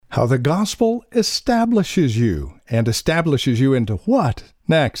How the gospel establishes you, and establishes you into what?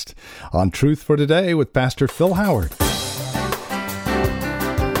 Next, on Truth for Today with Pastor Phil Howard.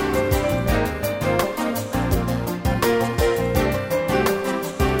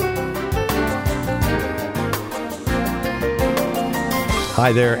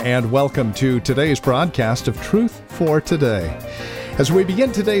 Hi there, and welcome to today's broadcast of Truth for Today. As we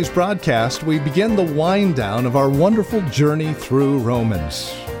begin today's broadcast, we begin the wind down of our wonderful journey through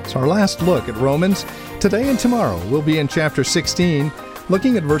Romans. It's our last look at Romans. Today and tomorrow we'll be in chapter 16,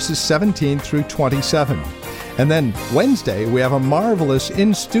 looking at verses 17 through 27. And then Wednesday we have a marvelous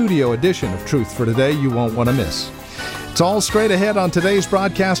in-studio edition of Truth for Today you won't want to miss. It's all straight ahead on today's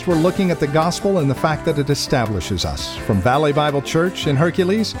broadcast. We're looking at the gospel and the fact that it establishes us. From Valley Bible Church in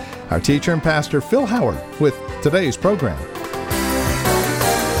Hercules, our teacher and pastor Phil Howard with today's program.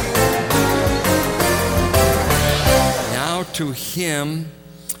 Now to him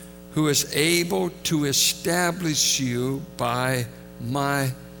who is able to establish you by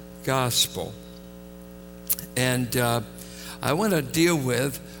my gospel. And I want to deal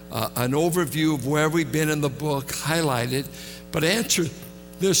with an overview of where we've been in the book, highlighted, but answer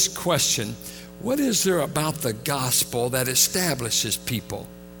this question. What is there about the gospel that establishes people?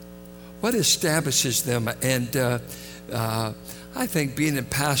 What establishes them? And I think being in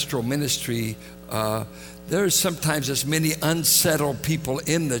pastoral ministry, there's sometimes as many unsettled people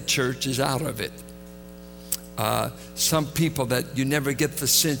in the church as out of it. Some people that you never get the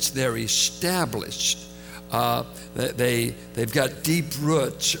sense they're established. They've got deep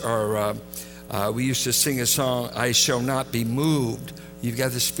roots, or we used to sing a song, I shall not be moved. You've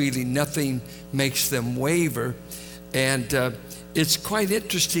got this feeling nothing makes them waver. And it's quite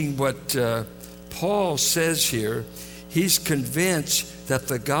interesting what Paul says here. He's convinced that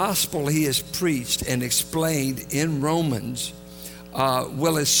the gospel he has preached and explained in Romans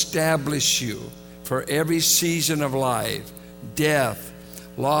will establish you for every season of life, death,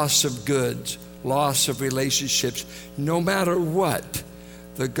 loss of goods, loss of relationships. No matter what,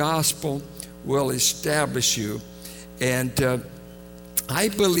 the gospel will establish you. And I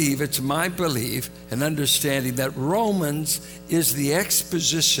believe, it's my belief and understanding that Romans is the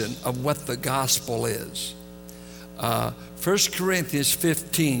exposition of what the gospel is. 1 Corinthians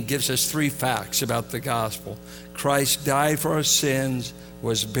 15 gives us three facts about the gospel. Christ died for our sins,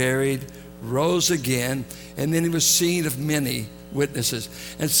 was buried, rose again, and then he was seen of many witnesses.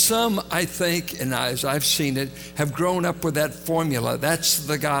 And some, I think, and as I've seen it, have grown up with that formula. That's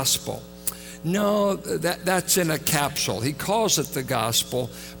the gospel. No, that's in a capsule. He calls it the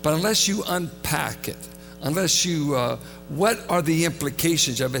gospel, but unless you unpack it, unless you, what are the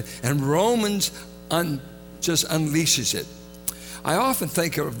implications of it? And Romans just unleashes it. I often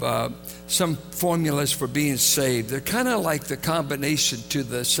think of some formulas for being saved. They're kind of like the combination to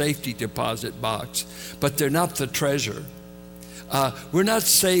the safety deposit box, but they're not the treasure. We're not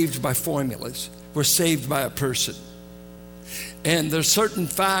saved by formulas. We're saved by a person. And there's certain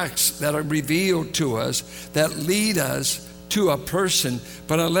facts that are revealed to us that lead us to a person,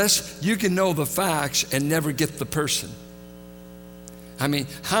 but unless you can know the facts and never get the person. I mean,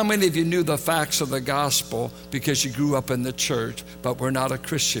 how many of you knew the facts of the gospel because you grew up in the church, but were not a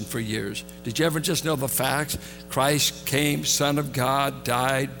Christian for years? Did you ever just know the facts? Christ came, Son of God,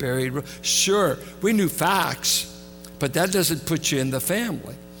 died, buried. Sure, we knew facts, but that doesn't put you in the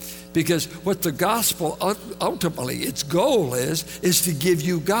family. Because what the gospel, ultimately, its goal is to give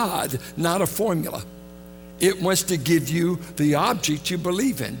you God, not a formula. It wants to give you the object you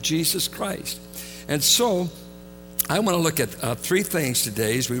believe in, Jesus Christ. And so, I want to look at three things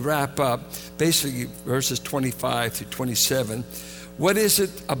today as we wrap up, basically verses 25 through 27. What is it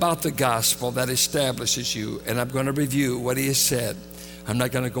about the gospel that establishes you? And I'm going to review what he has said. I'm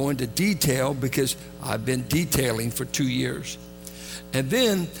not going to go into detail because I've been detailing for 2 years. And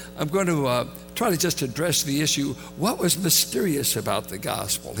then I'm going to try to just address the issue, what was mysterious about the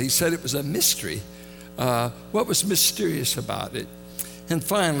gospel? He said it was a mystery. What was mysterious about it? And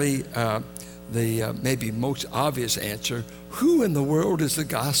finally, the maybe most obvious answer, who in the world is the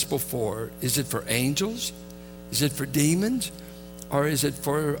gospel for? Is it for angels? Is it for demons? Or is it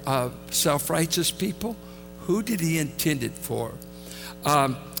for self-righteous people? Who did he intend it for?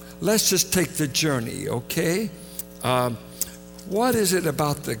 Let's just take the journey, okay? What is it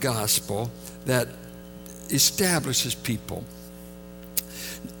about the gospel that establishes people?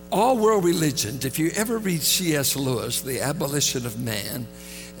 All world religions, if you ever read C.S. Lewis, The Abolition of Man,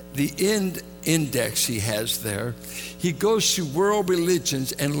 the end index he has there, he goes through world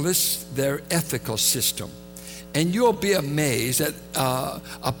religions and lists their ethical system. And you'll be amazed that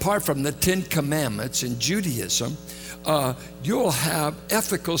apart from the Ten Commandments in Judaism, you'll have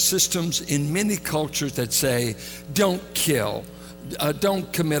ethical systems in many cultures that say, don't kill,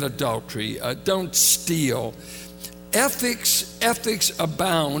 don't commit adultery, don't steal. Ethics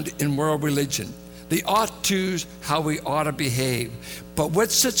abound in world religion. The ought to's, how we ought to behave. But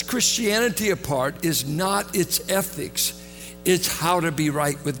what sets Christianity apart is not its ethics, it's how to be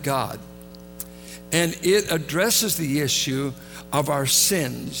right with God. And it addresses the issue of our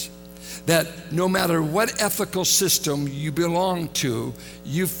sins, that no matter what ethical system you belong to,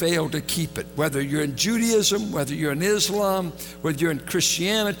 you fail to keep it. Whether you're in Judaism, whether you're in Islam, whether you're in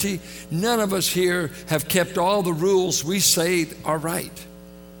Christianity, none of us here have kept all the rules we say are right.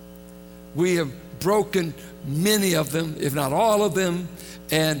 We have broken many of them, if not all of them.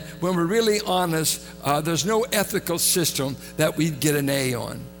 And when we're really honest, there's no ethical system that we'd get an A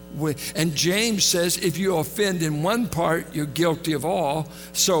on. And James says if you offend in one part, you're guilty of all.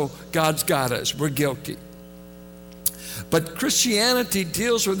 So God's got us. We're guilty. But Christianity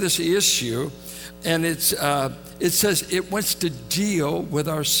deals with this issue, and it says it wants to deal with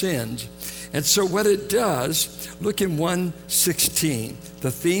our sins. And so what it does, look in 1:16.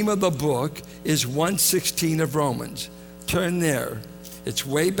 The theme of the book is 1:16 of Romans. Turn there. It's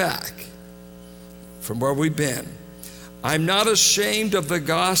way back from where we've been. I'm not ashamed of the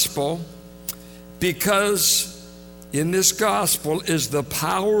gospel, because in this gospel is the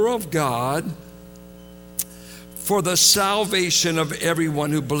power of God for the salvation of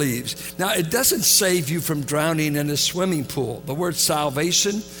everyone who believes. Now, it doesn't save you from drowning in a swimming pool. The word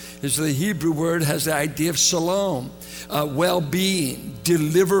salvation is the Hebrew word, has the idea of shalom, well-being,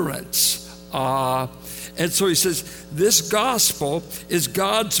 deliverance. And so he says, this gospel is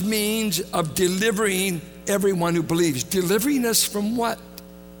God's means of delivering everyone who believes. Delivering us from what?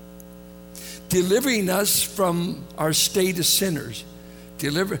 Delivering us from our state as sinners.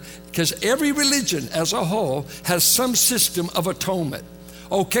 Because every religion as a whole has some system of atonement.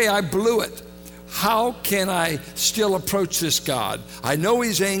 Okay, I blew it. How can I still approach this God? I know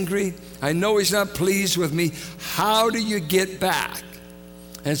he's angry. I know he's not pleased with me. How do you get back?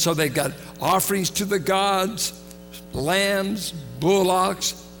 And so they've got offerings to the gods, lambs,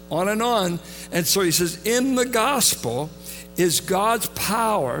 bullocks, on and on. And so he says, in the gospel is God's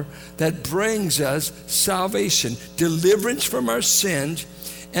power that brings us salvation, deliverance from our sins,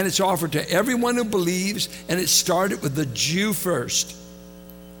 and it's offered to everyone who believes, and it started with the Jew first.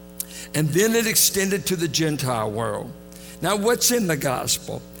 And then it extended to the Gentile world. Now, what's in the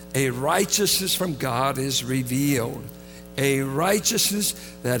gospel? A righteousness from God is revealed. A righteousness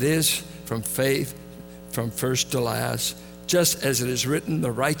that is from faith, from first to last. Just as it is written,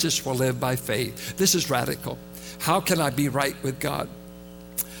 the righteous will live by faith. This is radical. How can I be right with God?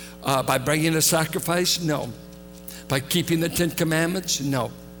 By bringing a sacrifice? No. By keeping the 10 Commandments?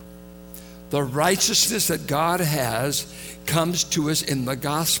 No. The righteousness that God has comes to us in the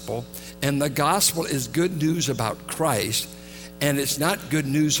gospel, and the gospel is good news about Christ, and it's not good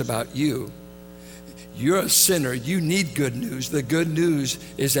news about you. You're a sinner. You need good news. The good news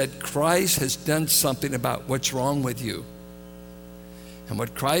is that Christ has done something about what's wrong with you. And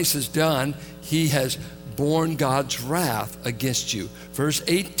what Christ has done, he has borne God's wrath against you. Verse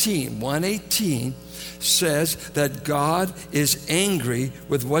 18, 1:18 says that God is angry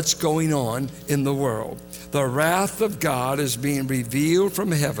with what's going on in the world. The wrath of God is being revealed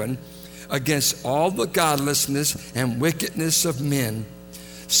from heaven against all the godlessness and wickedness of men.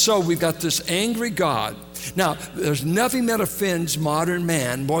 So we've got this angry God. Now, there's nothing that offends modern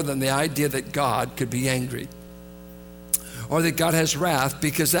man more than the idea that God could be angry, or that God has wrath,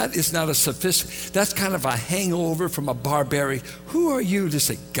 because that is not that's kind of a hangover from a barbarian. Who are you to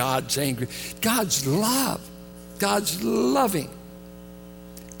say God's angry? God's love. God's loving.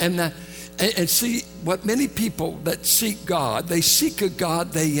 And see, what many people that seek God, they seek a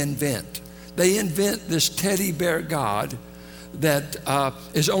God they invent. They invent this teddy bear God that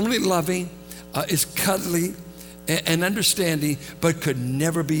is only loving, is cuddly and understanding, but could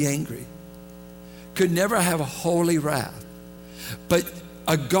never be angry, could never have a holy wrath. But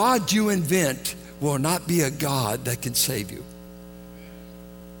a God you invent will not be a God that can save you.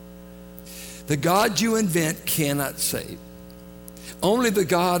 The God you invent cannot save. Only the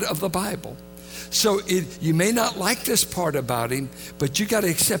God of the Bible. So you may not like this part about him, but you got to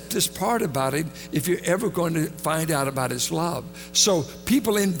accept this part about him if you're ever going to find out about his love. So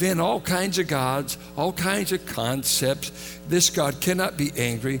people invent all kinds of gods, all kinds of concepts. This God cannot be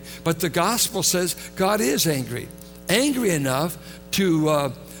angry, but the gospel says God is angry. Angry enough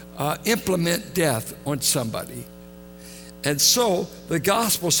to implement death on somebody. And so the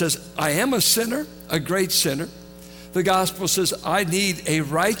gospel says, I am a sinner, a great sinner. The gospel says, I need a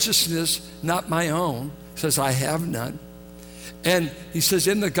righteousness, not my own, says, I have none. And he says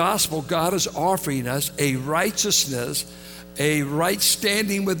in the gospel, God is offering us a righteousness, a right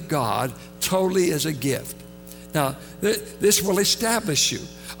standing with God, totally as a gift. Now, this will establish you. In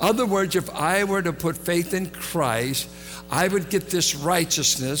other words, if I were to put faith in Christ, I would get this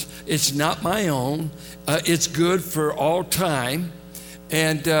righteousness. It's not my own. It's good for all time.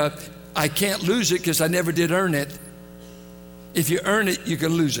 And I can't lose it because I never did earn it. If you earn it, you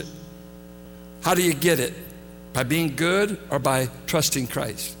can lose it. How do you get it? By being good or by trusting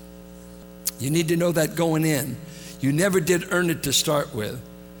Christ? You need to know that going in. You never did earn it to start with.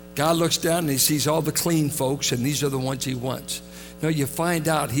 God looks down and he sees all the clean folks, and these are the ones he wants. No, you find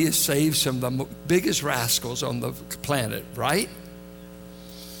out he has saved some of the biggest rascals on the planet, right?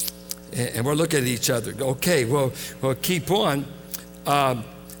 And we're looking at each other. Okay, well keep on.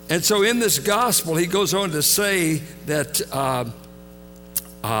 And so in this gospel, he goes on to say that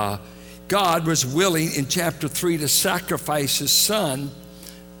God was willing in chapter 3 to sacrifice his son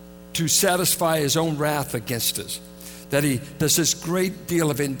to satisfy his own wrath against us. That he does this great deal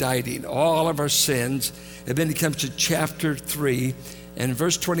of indicting all of our sins. And then he comes to chapter 3, and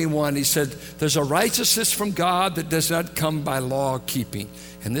verse 21, he said, there's a righteousness from God that does not come by law keeping.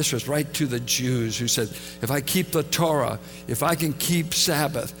 And this was right to the Jews who said, if I keep the Torah, if I can keep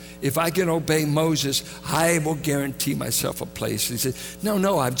Sabbath, if I can obey Moses, I will guarantee myself a place. He said,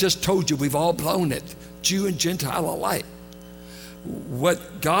 no, I've just told you we've all blown it, Jew and Gentile alike.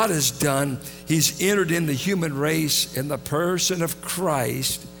 What God has done, he's entered in the human race in the person of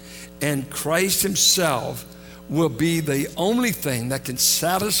Christ, and Christ himself will be the only thing that can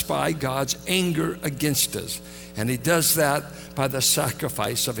satisfy God's anger against us. And he does that by the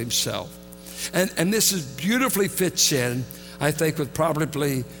sacrifice of himself. And this is beautifully fits in, I think, with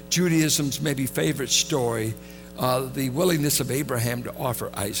probably Judaism's maybe favorite story, the willingness of Abraham to offer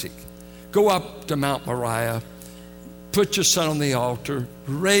Isaac. Go up to Mount Moriah, put your son on the altar,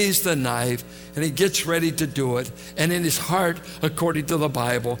 raise the knife, and he gets ready to do it. And in his heart, according to the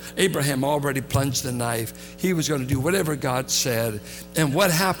Bible, Abraham already plunged the knife. He was going to do whatever God said. And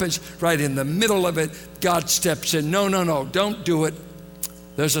what happens right in the middle of it? God steps in. No, don't do it.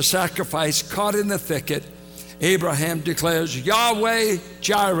 There's a sacrifice caught in the thicket. Abraham declares, Yahweh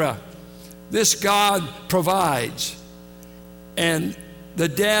Jireh, this God provides. And the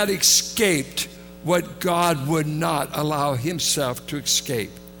dad escaped what God would not allow himself to escape,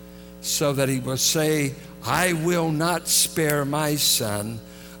 so that he will say, I will not spare my son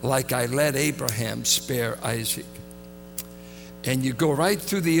like I let Abraham spare Isaac. And you go right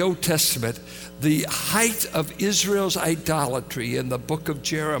through the Old Testament. The height of Israel's idolatry in the book of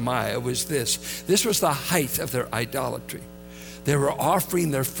Jeremiah was this. This was the height of their idolatry. They were offering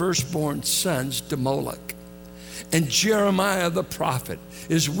their firstborn sons to Moloch. And Jeremiah the prophet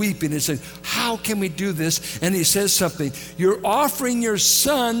is weeping and saying, how can we do this? And he says something, you're offering your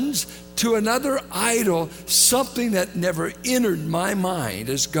sons to another idol, something that never entered my mind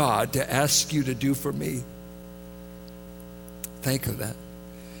as God to ask you to do for me. Think of that.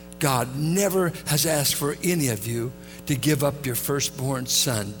 God never has asked for any of you to give up your firstborn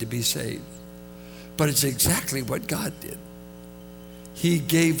son to be saved. But it's exactly what God did. He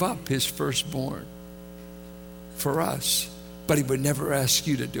gave up his firstborn for us, but he would never ask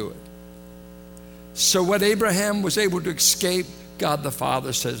you to do it. So what Abraham was able to escape, God the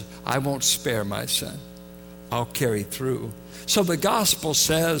Father says, I won't spare my son. I'll carry through. So the gospel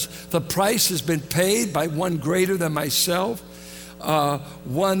says the price has been paid by one greater than myself,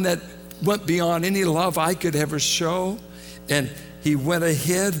 one that went beyond any love I could ever show. And he went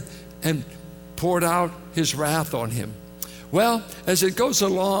ahead and poured out his wrath on him. Well, as it goes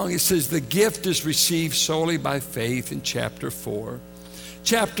along, it says the gift is received solely by faith in chapter 4.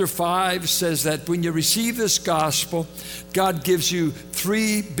 Chapter 5 says that when you receive this gospel, God gives you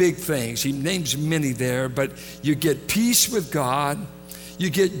three big things. He names many there, but you get peace with God, you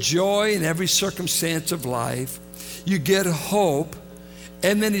get joy in every circumstance of life, you get hope,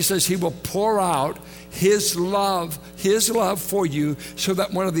 and then he says he will pour out his love for you, so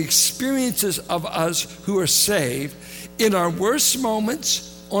that one of the experiences of us who are saved, in our worst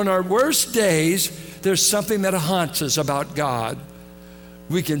moments, on our worst days, there's something that haunts us about God.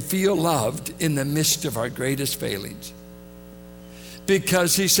 We can feel loved in the midst of our greatest failings.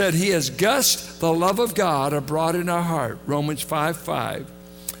 Because he said he has gushed the love of God abroad in our heart, Romans 5:5.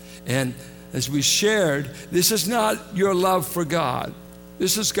 And as we shared, this is not your love for God.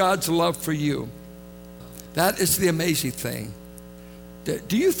 This is God's love for you. That is the amazing thing.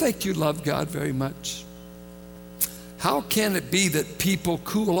 Do you think you love God very much? How can it be that people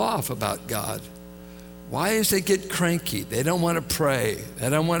cool off about God? Why is they get cranky? They don't want to pray. They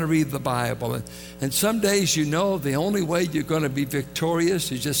don't want to read the Bible. And some days, you know, the only way you're going to be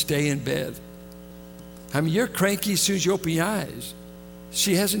victorious is just stay in bed. I mean, you're cranky as soon as you open your eyes.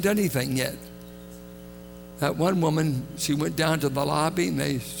 She hasn't done anything yet. That one woman, she went down to the lobby and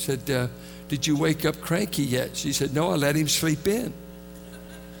they said, did you wake up cranky yet? She said, no, I let him sleep in.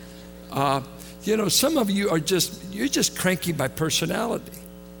 You know, some of you you're just cranky by personality.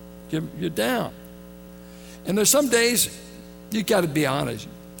 You're down. And there's some days you got to be honest.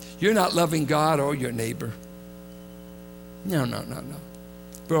 You're not loving God or your neighbor. No.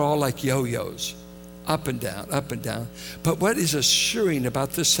 We're all like yo-yos, up and down, up and down. But what is assuring about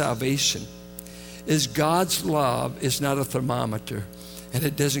this salvation is God's love is not a thermometer, and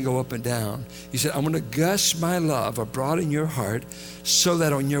it doesn't go up and down. He said, I'm going to gush my love abroad in your heart so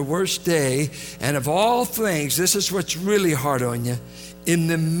that on your worst day, and of all things, this is what's really hard on you, in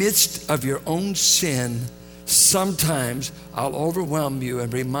the midst of your own sin, sometimes I'll overwhelm you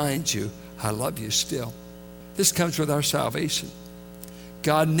and remind you, I love you still. This comes with our salvation.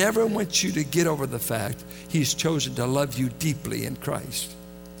 God never wants you to get over the fact He's chosen to love you deeply in Christ.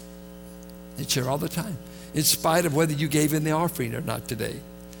 It's here all the time, in spite of whether you gave in the offering or not today.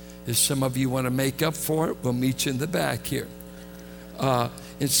 If some of you want to make up for it, we'll meet you in the back here.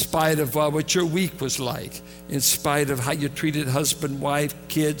 In spite of what your week was like, in spite of how you treated husband, wife,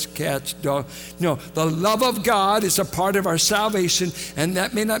 kids, cats, dog. No, the love of God is a part of our salvation, and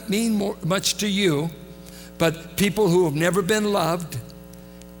that may not mean much to you, but people who have never been loved,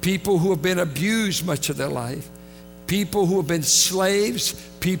 people who have been abused much of their life, people who have been slaves,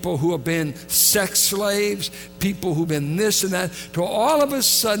 people who have been sex slaves, people who have been this and that, to all of a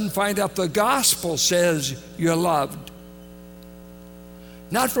sudden find out the gospel says you're loved.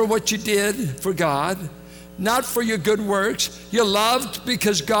 Not for what you did for God, not for your good works. You're loved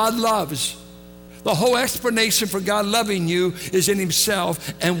because God loves. The whole explanation for God loving you is in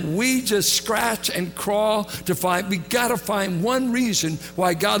Himself, and we just scratch and crawl to find, we got to find one reason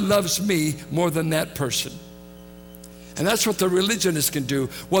why God loves me more than that person. And that's what the religionist can do.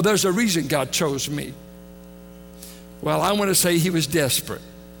 Well, there's a reason God chose me. Well, I want to say He was desperate.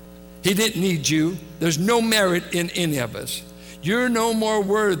 He didn't need you. There's no merit in any of us. You're no more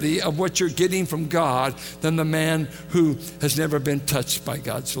worthy of what you're getting from God than the man who has never been touched by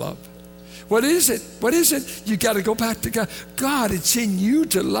God's love. What is it? What is it? You got to go back to God. God, it's in you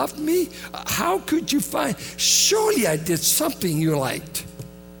to love me? How could you find? Surely I did something you liked.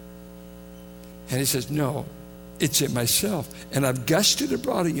 And He says, no, it's in myself. And I've gushed it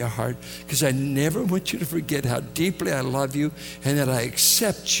abroad in your heart because I never want you to forget how deeply I love you and that I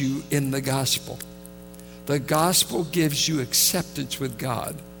accept you in the gospel. The gospel gives you acceptance with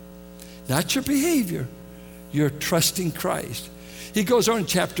God, not your behavior. You're trusting Christ. He goes on in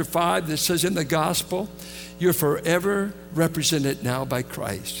chapter 5 that says in the gospel, you're forever represented now by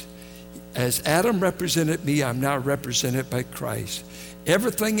Christ. As Adam represented me, I'm now represented by Christ.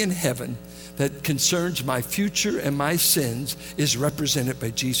 Everything in heaven that concerns my future and my sins is represented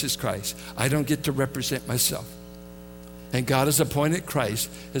by Jesus Christ. I don't get to represent myself. And God has appointed Christ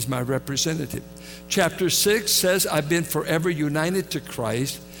as my representative. Chapter 6 says, I've been forever united to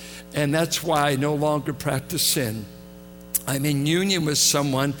Christ, and that's why I no longer practice sin. I'm in union with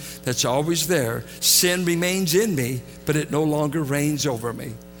someone that's always there. Sin remains in me, but it no longer reigns over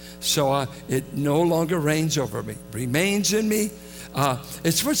me. So it no longer reigns over me. Remains in me.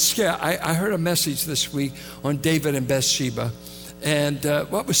 It's what's scary. I heard a message this week on David and Bathsheba. And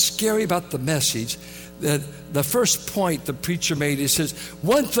what was scary about the message, that the first point the preacher made, he says,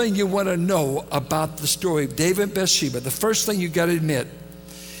 one thing you want to know about the story of David and Bathsheba, the first thing you got to admit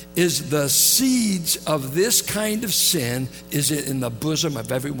is the seeds of this kind of sin is in the bosom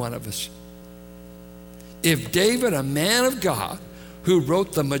of every one of us. If David, a man of God, who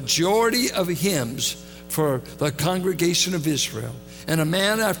wrote the majority of hymns for the congregation of Israel, and a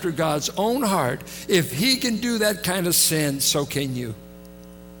man after God's own heart, if he can do that kind of sin, so can you.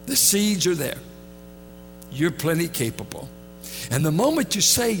 The seeds are there. You're plenty capable. And the moment you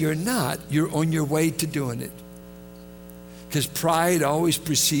say you're not, you're on your way to doing it. Because pride always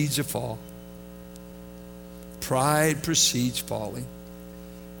precedes a fall. Pride precedes falling.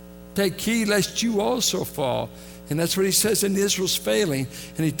 Take heed lest you also fall. And that's what he says in Israel's failing.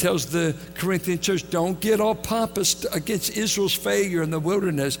 And he tells the Corinthian church, don't get all pompous against Israel's failure in the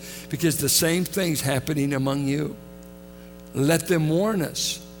wilderness, because the same thing's happening among you. Let them warn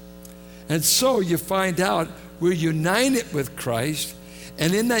us. And so you find out we're united with Christ.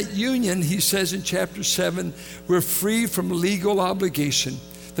 And in that union, he says in chapter 7, we're free from legal obligation.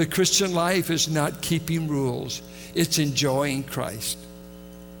 The Christian life is not keeping rules. It's enjoying Christ.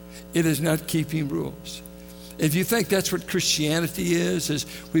 It is not keeping rules. If you think that's what Christianity is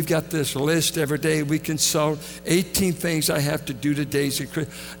we've got this list every day we consult, 18 things I have to do today.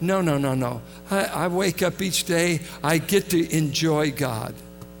 No. I wake up each day, I get to enjoy God.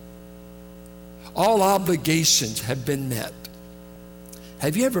 All obligations have been met.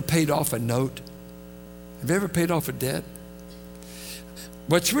 Have you ever paid off a note? Have you ever paid off a debt?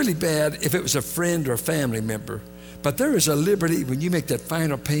 What's really bad if it was a friend or a family member, but there is a liberty when you make that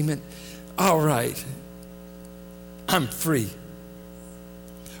final payment. All right, I'm free.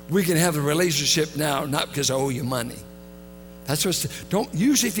 We can have a relationship now, not because I owe you money. That's what.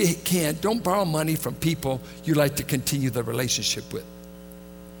 Usually if you can, don't borrow money from people you like to continue the relationship with.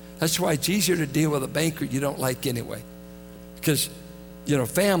 That's why it's easier to deal with a banker you don't like anyway. Because,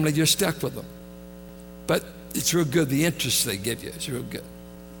 family, you're stuck with them. But it's real good, the interest they give you is real good.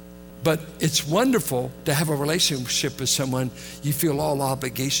 But it's wonderful to have a relationship with someone you feel all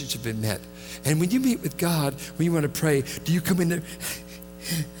obligations have been met. And when you meet with God, when you want to pray, do you come in there,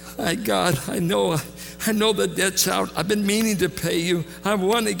 hi God, I know the debt's out. I've been meaning to pay you. I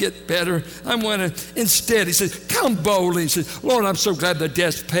want to get better. Instead, he says, come boldly. He says, Lord, I'm so glad the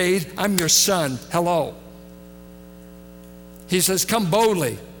debt's paid. I'm your son. Hello. He says, come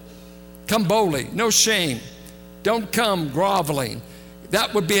boldly. Come boldly. No shame. Don't come groveling.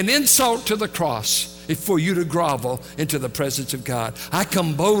 That would be an insult to the cross for you to grovel into the presence of God. I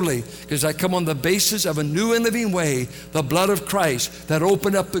come boldly because I come on the basis of a new and living way, the blood of Christ that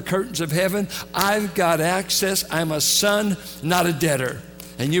opened up the curtains of heaven. I've got access. I'm a son, not a debtor.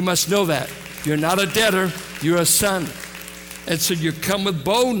 And you must know that. You're not a debtor, you're a son. And so you come with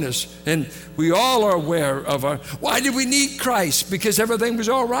boldness. And we all are aware of why did we need Christ? Because everything was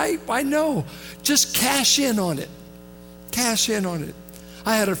all right? Why no? Just cash in on it. Cash in on it.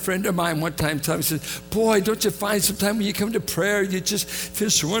 I had a friend of mine one time tell me, he said, boy, don't you find sometime when you come to prayer, you just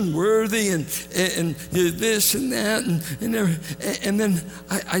feel so unworthy and this and that. And then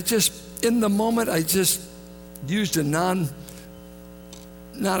I just, in the moment, I just used a not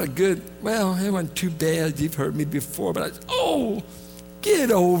a good, well, it wasn't too bad. You've heard me before, but get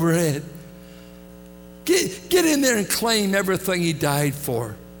over it. Get in there and claim everything he died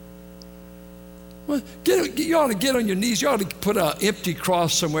for. Well, you ought to get on your knees. You ought to put an empty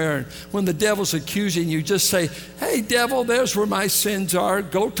cross somewhere. And when the devil's accusing you, just say, hey, devil, there's where my sins are.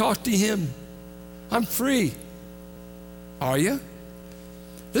 Go talk to him. I'm free. Are you?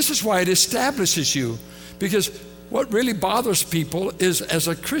 This is why it establishes you. Because what really bothers people is, as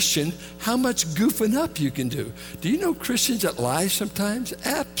a Christian, how much goofing up you can do. Do you know Christians that lie sometimes?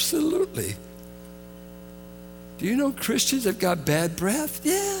 Absolutely. Do you know Christians that got bad breath?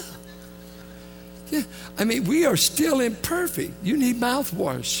 Yeah. Yeah, I mean, we are still imperfect. You need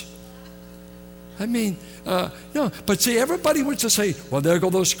mouthwash. I mean, no, but see, everybody wants to say, well, there go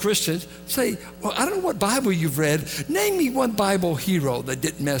those Christians. Say, well, I don't know what Bible you've read. Name me one Bible hero that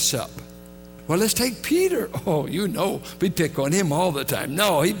didn't mess up. Well, let's take Peter. Oh, we pick on him all the time.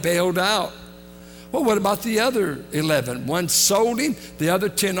 No, he bailed out. Well, what about the other 11? One sold him. The other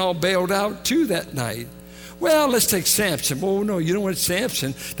 10 all bailed out too that night. Well, let's take Samson. Oh, no, you don't want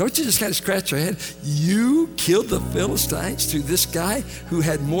Samson. Don't you just kind of scratch your head? You killed the Philistines through this guy who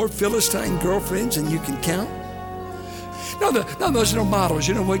had more Philistine girlfriends than you can count? No, those are no models.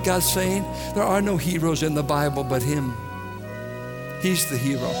 You know what God's saying? There are no heroes in the Bible but him. He's the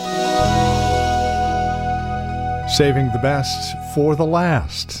hero. Saving the best for the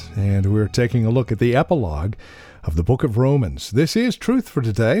last. And we're taking a look at the epilogue of the book of Romans. This is Truth for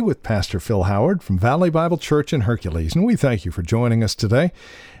Today with Pastor Phil Howard from Valley Bible Church in Hercules, and we thank you for joining us today.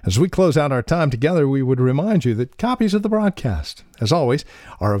 As we close out our time together, we would remind you that copies of the broadcast, as always,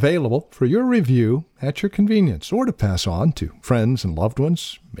 are available for your review at your convenience or to pass on to friends and loved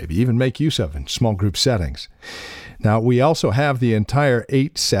ones, maybe even make use of in small group settings. Now, we also have the entire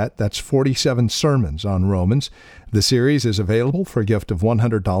 8 set, that's 47 sermons on Romans. The series is available for a gift of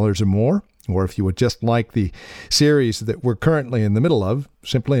 $100 or more. Or if you would just like the series that we're currently in the middle of,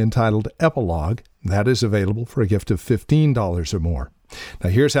 simply entitled Epilogue, that is available for a gift of $15 or more. Now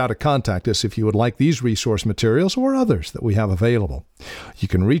here's how to contact us if you would like these resource materials or others that we have available. You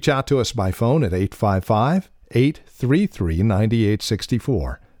can reach out to us by phone at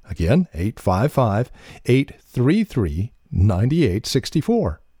 855-833-9864. Again,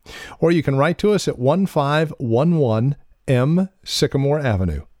 855-833-9864. Or you can write to us at 1511 M Sycamore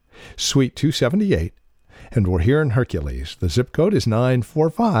Avenue, Suite 278, and we're here in Hercules. The zip code is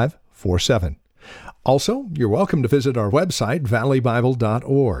 94547. Also, you're welcome to visit our website,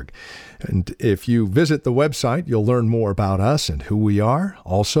 valleybible.org. And if you visit the website, you'll learn more about us and who we are.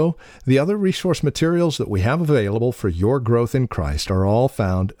 Also, the other resource materials that we have available for your growth in Christ are all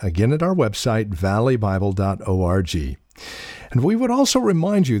found, again, at our website, valleybible.org. And we would also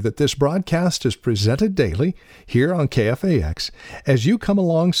remind you that this broadcast is presented daily here on KFAX as you come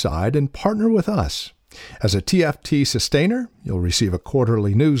alongside and partner with us. As a TFT sustainer, you'll receive a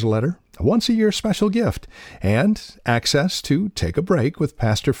quarterly newsletter, a once-a-year special gift, and access to Take a Break with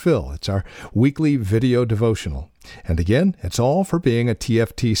Pastor Phil. It's our weekly video devotional. And again, it's all for being a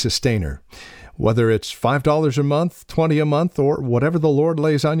TFT sustainer. Whether it's $5 a month, $20 a month, or whatever the Lord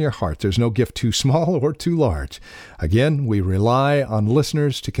lays on your heart, there's no gift too small or too large. Again, we rely on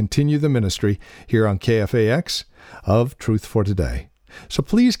listeners to continue the ministry here on KFAX of Truth for Today. So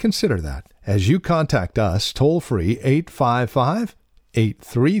please consider that as you contact us toll-free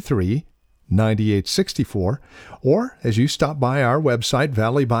 855-833-9864, or as you stop by our website,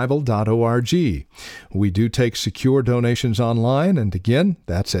 valleybible.org. We do take secure donations online, and again,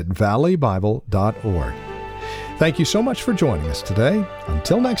 that's at valleybible.org. Thank you so much for joining us today.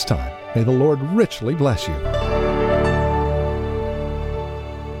 Until next time, may the Lord richly bless you.